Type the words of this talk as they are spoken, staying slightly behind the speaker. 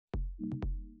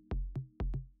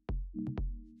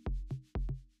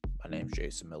name's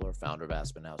Jason Miller, founder of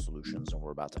AAspennow Solutions, and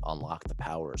we're about to unlock the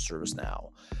power of ServiceNow.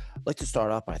 I'd like to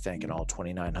start off by thanking all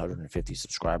 2,950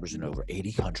 subscribers in over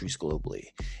 80 countries globally.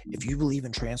 If you believe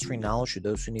in transferring knowledge to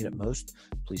those who need it most,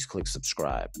 please click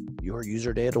subscribe. Your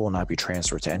user data will not be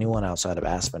transferred to anyone outside of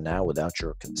AAspennow without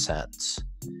your consent.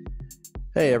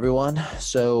 Hey everyone.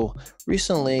 So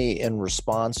recently, in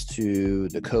response to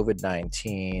the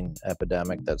COVID-19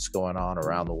 epidemic that's going on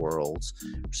around the world,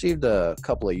 received a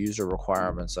couple of user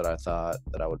requirements that I thought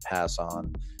that I would pass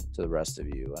on to the rest of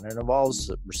you. And it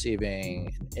involves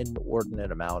receiving an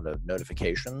inordinate amount of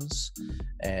notifications.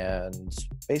 And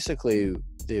basically,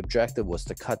 the objective was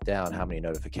to cut down how many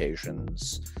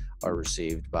notifications are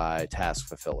received by task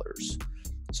fulfillers.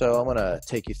 So I'm going to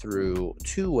take you through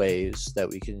two ways that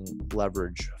we can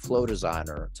leverage Flow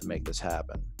Designer to make this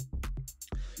happen.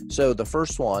 So the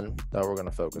first one that we're going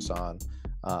to focus on,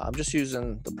 I'm just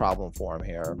using the problem form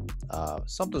here.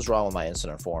 Something's wrong with my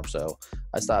incident form, so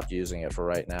I stopped using it for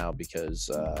right now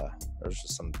because there's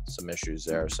just some issues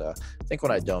there. So I think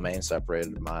when I domain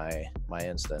separated my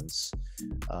instance,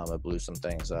 I blew some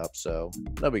things up. So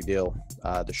no big deal.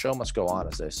 The show must go on,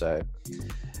 as they say.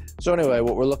 So anyway,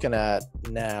 what we're looking at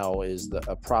now is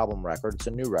a problem record. It's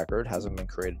a new record, hasn't been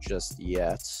created just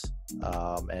yet.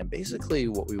 And basically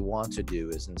what we want to do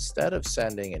is, instead of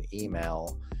sending an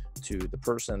email to the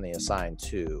person they assigned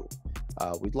to,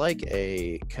 we'd like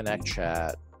a connect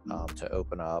chat to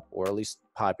open up, or at least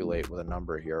populate with a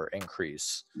number here,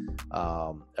 increase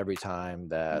every time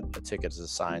that a ticket is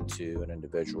assigned to an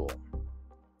individual.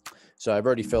 So I've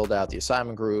already filled out the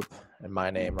assignment group and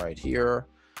my name right here.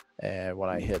 And when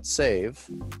I hit save,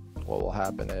 what will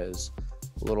happen is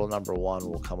little number one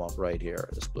will come up right here,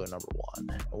 this blue number one.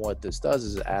 And what this does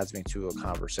is it adds me to a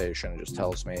conversation. It just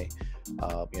tells me,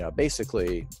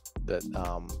 basically that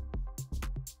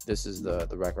this is the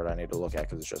record I need to look at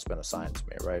because it's just been assigned to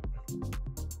me, right?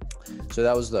 So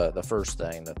that was the first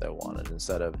thing that they wanted,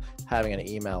 instead of having an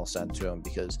email sent to them,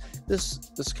 because this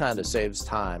kind of saves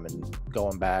time and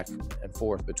going back and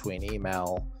forth between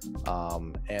email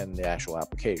and the actual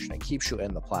application. It keeps you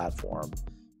in the platform,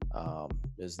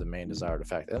 is the main desired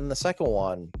effect. And the second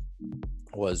one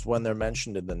was when they're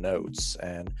mentioned in the notes.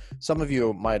 And some of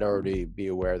you might already be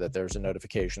aware that there's a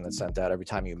notification that's sent out every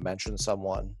time you mention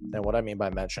someone. And what I mean by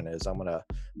mention is I'm going to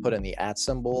put in the @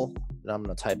 symbol, and I'm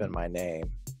going to type in my name.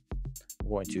 I'm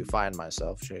going to find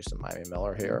myself, Jason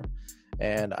Miller here,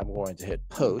 and I'm going to hit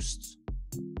post,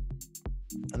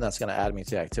 and that's going to add me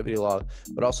to the activity log.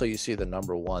 But also you see the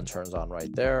number one turns on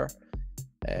right there,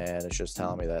 and it's just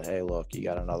telling me that, hey, look, you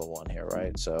got another one here,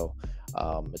 right? So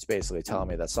it's basically telling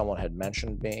me that someone had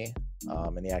mentioned me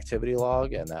in the activity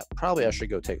log, and that probably I should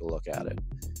go take a look at it.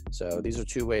 So these are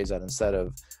two ways that, instead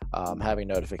of having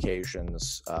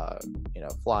notifications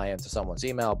fly into someone's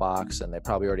email box, and they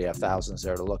probably already have thousands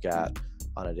there to look at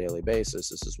on a daily basis,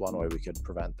 this is one way we could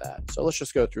prevent that. So let's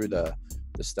just go through the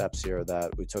steps here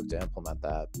that we took to implement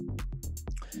that.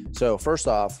 So first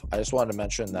off, I just wanted to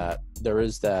mention that there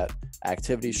is that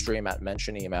activity stream at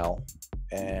mention email,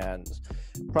 and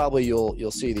probably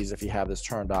you'll see these if you have this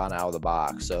turned on out of the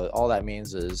box. So all that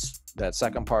means is that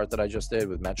second part that I just did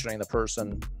with mentioning the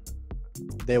person,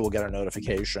 they will get a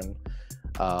notification.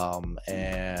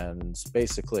 And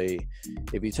basically,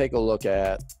 if you take a look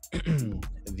at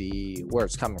where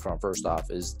it's coming from, first off,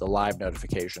 is the live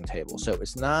notification table. So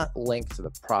it's not linked to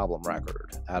the problem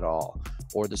record at all,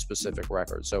 or the specific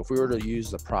record. So if we were to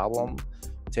use the problem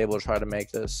table to try to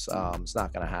make this, it's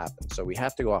not going to happen. So we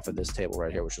have to go off of this table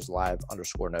right here, which is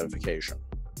live_notification.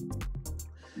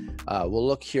 We'll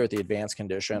look here at the advanced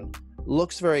condition.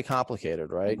 Looks very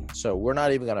complicated, right? So we're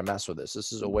not even going to mess with this.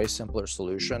 This is a way simpler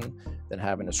solution than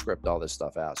having to script all this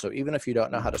stuff out. So even if you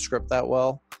don't know how to script that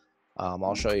well,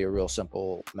 I'll show you a real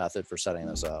simple method for setting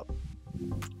this up.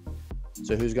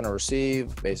 So who's going to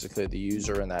receive? Basically the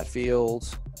user in that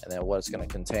field, and then what it's going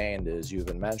to contain is you've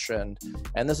been mentioned.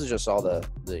 And this is just all the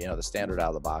standard out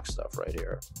of the box stuff right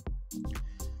here.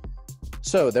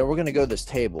 So then we're going to go to this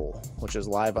table, which is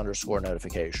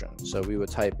live_notification. So we would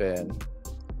type in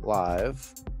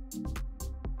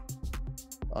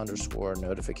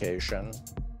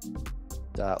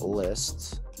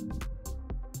live_notification.list,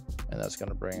 and that's going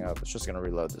to bring up, it's just going to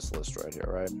reload this list right here,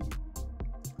 right?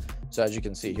 So as you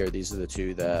can see here, these are the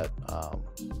two that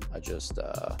I just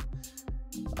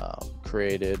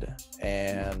created,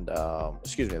 and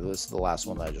excuse me, this is the last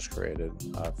one that I just created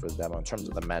for the demo in terms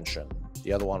of the mention.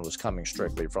 The other one was coming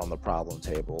strictly from the problem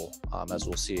table, as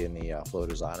we'll see in the Flow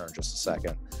Designer in just a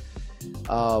second.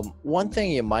 One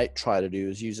thing you might try to do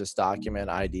is use this document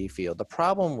ID field. The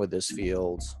problem with this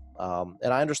field,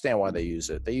 and I understand why they use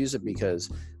it. They use it because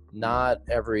not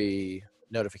every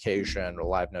notification or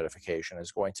live notification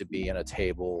is going to be in a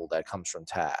table that comes from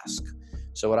task.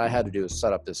 So what I had to do is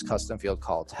set up this custom field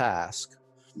called task.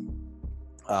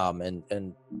 And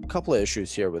a couple of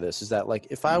issues here with this is that, like,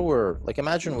 if I were, like,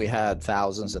 imagine we had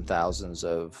thousands and thousands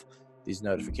of these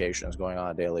notifications going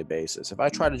on a daily basis. If I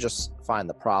try to just find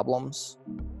the problems,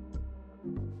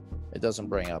 it doesn't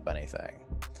bring up anything.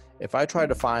 If I try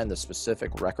to find the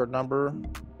specific record number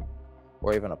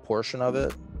or even a portion of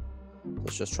it,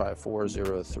 let's just try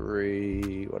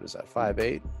 403, what is that,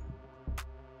 58?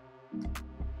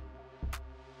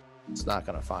 It's not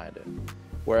going to find it.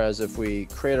 Whereas if we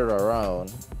created our own,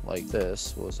 like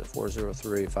this, what was it,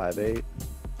 40358,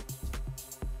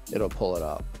 it'll pull it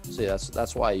up. See,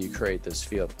 that's why you create this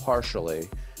field partially.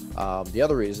 The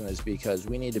other reason is because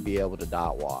we need to be able to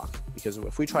dot walk, because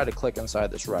if we try to click inside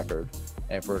this record,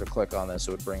 and if we were to click on this,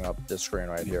 it would bring up this screen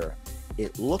right here.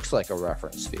 It looks like a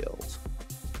reference field.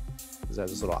 It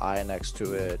has this little I next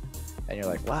to it, and you're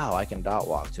like, wow, I can dot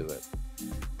walk to it.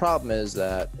 Problem is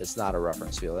that it's not a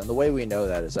reference field, and the way we know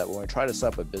that is that when we try to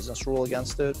set up a business rule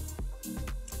against it,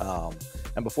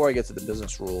 and before I get to the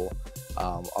business rule,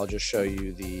 I'll just show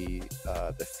you the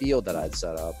field that I'd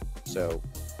set up. So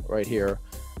right here,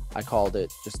 I called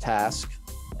it just task,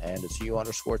 and it's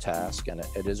U_task, and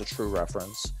it is a true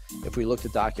reference. If we looked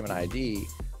at document ID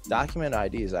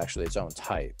is actually its own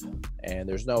type, and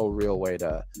there's no real way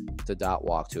to dot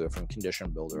walk to it from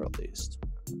condition builder at least.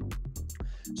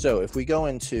 So if we go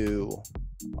into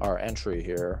our entry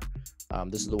here,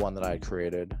 this is the one that I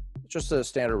created, just a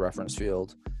standard reference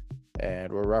field,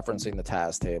 and we're referencing the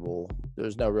task table.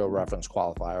 There's no real reference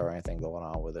qualifier or anything going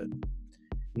on with it.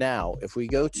 Now, if we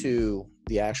go to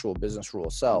the actual business rule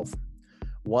itself,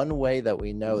 one way that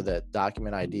we know that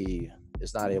document ID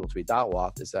is not able to be dot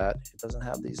walked is that it doesn't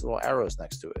have these little arrows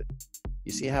next to it.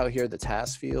 You see how here the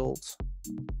task fields,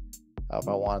 if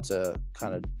I want to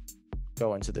kind of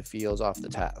go into the fields off the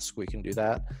task, we can do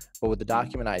that. But with the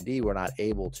document ID, we're not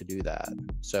able to do that.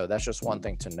 So that's just one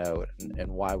thing to note, and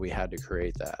why we had to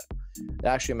create that. It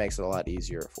actually makes it a lot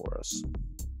easier for us.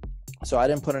 So I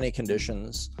didn't put any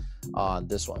conditions on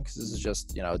this one because this is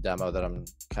just, a demo that I'm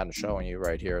kind of showing you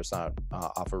right here. It's not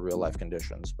off of real life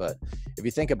conditions, but if you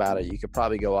think about it, you could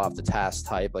probably go off the task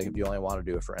type, like if you only want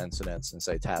to do it for incidents and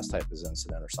say task type is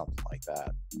incident or something like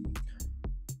that.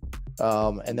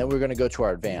 And then we're going to go to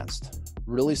our advanced.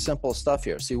 Really simple stuff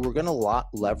here. See, we're going to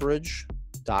leverage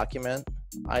document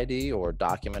ID, or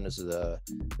document is the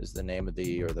name of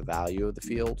the value of the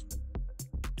field.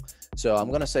 So I'm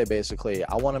going to say basically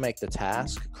I want to make the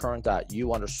task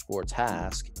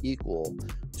current.u_task equal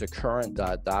to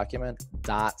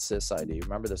current.document.sysid.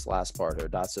 Remember this last part here.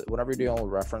 Whenever you're dealing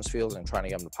with reference fields and trying to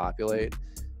get them to populate,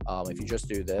 if you just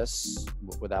do this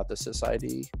without the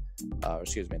sysid,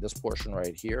 this portion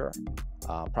right here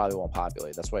probably won't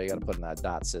populate. That's why you got to put in that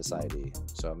 .sysid.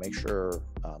 So make sure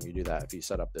you do that if you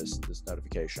set up this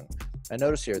notification. And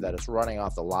notice here that it's running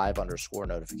off the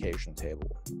live_notification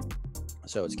table.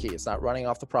 So it's key. It's not running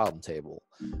off the problem table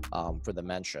for the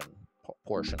mention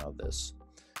portion of this.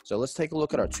 So let's take a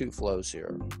look at our two flows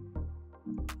here.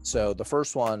 So the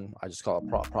first one, I just call it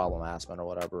problem Aspen or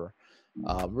whatever.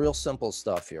 Real simple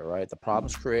stuff here, right? The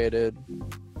problem's created.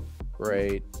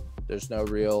 Great. There's no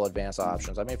real advanced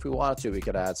options. I mean, if we wanted to, we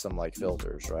could add some like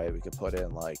filters, right? We could put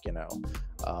in like,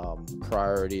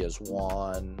 priority is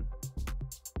 1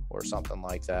 or something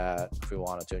like that if we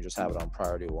wanted to, and just have it on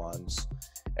priority 1s.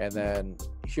 And then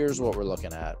here's what we're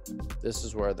looking at. This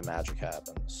is where the magic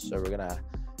happens. So we're gonna,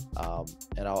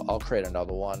 and I'll create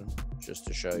another one just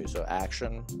to show you. So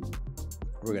action,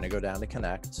 we're gonna go down to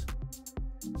connect.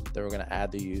 Then we're gonna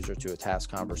add the user to a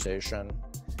task conversation.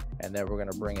 And then we're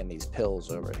gonna bring in these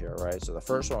pills over here, right? So the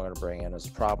first one we're gonna bring in is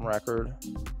the problem record.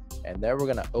 And then we're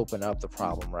gonna open up the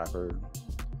problem record.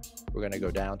 We're gonna go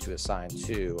down to assign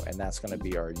to, and that's gonna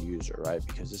be our user, right?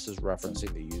 Because this is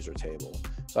referencing the user table.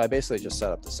 So I basically just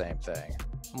set up the same thing.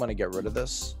 I'm gonna get rid of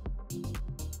this.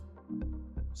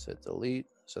 Just hit delete,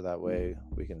 so that way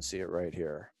we can see it right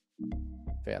here.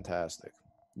 Fantastic.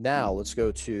 Now let's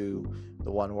go to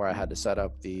the one where I had to set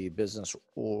up the business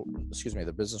rule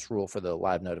for the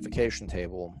live notification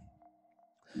table.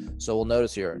 So we'll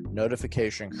notice here,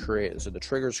 notification created. So the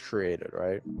trigger's created,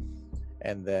 right?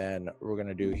 And then we're going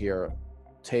to do here,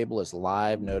 table is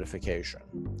live notification.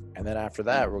 And then after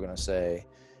that, we're going to say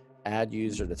add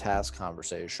user to task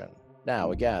conversation.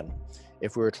 Now, again,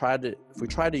 if we try to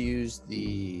use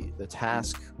the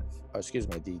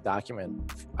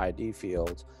document ID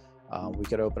field, we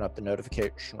could open up the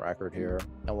notification record here,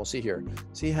 and we'll see here.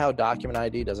 See how document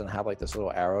ID doesn't have like this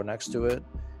little arrow next to it?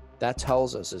 That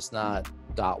tells us it's not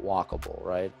dot walkable,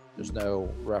 right? There's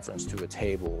no reference to a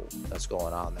table that's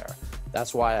going on there.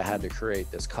 That's why I had to create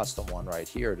this custom one right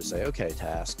here to say, okay,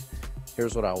 task,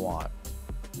 here's what I want.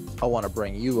 I want to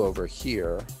bring you over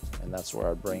here, and that's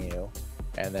where I'd bring you.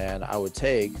 And then I would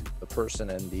take the person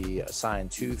in the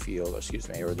assigned to field,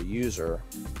 or the user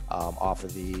off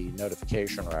of the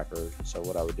notification record. So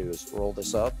what I would do is roll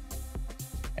this up,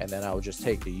 and then I would just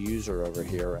take the user over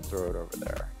here and throw it over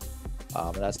there.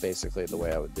 And that's basically the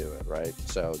way I would do it, right?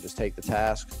 So just take the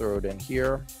task, throw it in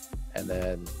here, and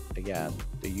then again,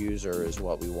 the user is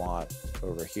what we want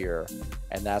over here,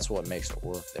 and that's what makes it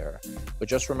work there. But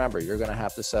just remember, you're going to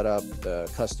have to set up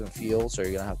the custom field, so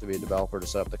you're going to have to be a developer to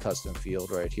set up the custom field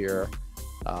right here,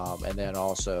 and then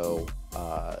also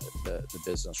the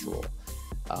business rule.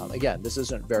 Again, this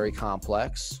isn't very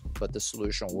complex, but the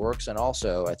solution works, and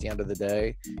also at the end of the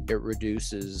day, it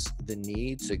reduces the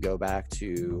need to go back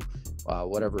to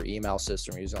whatever email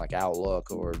system you're using, like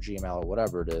Outlook or Gmail or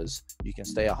whatever it is. You can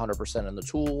stay 100% in the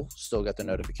tool, still get the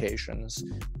notifications,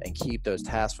 and keep those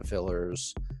task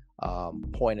fulfillers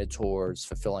pointed towards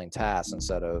fulfilling tasks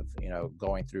instead of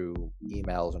going through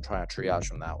emails and trying to triage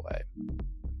them that way.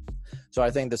 So I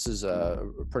think this is a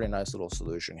pretty nice little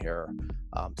solution here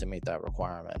to meet that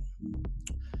requirement.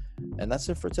 And that's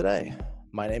it for today.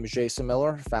 My name is Jason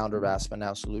Miller, founder of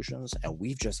AAspennow Solutions, and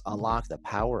we've just unlocked the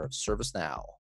power of ServiceNow.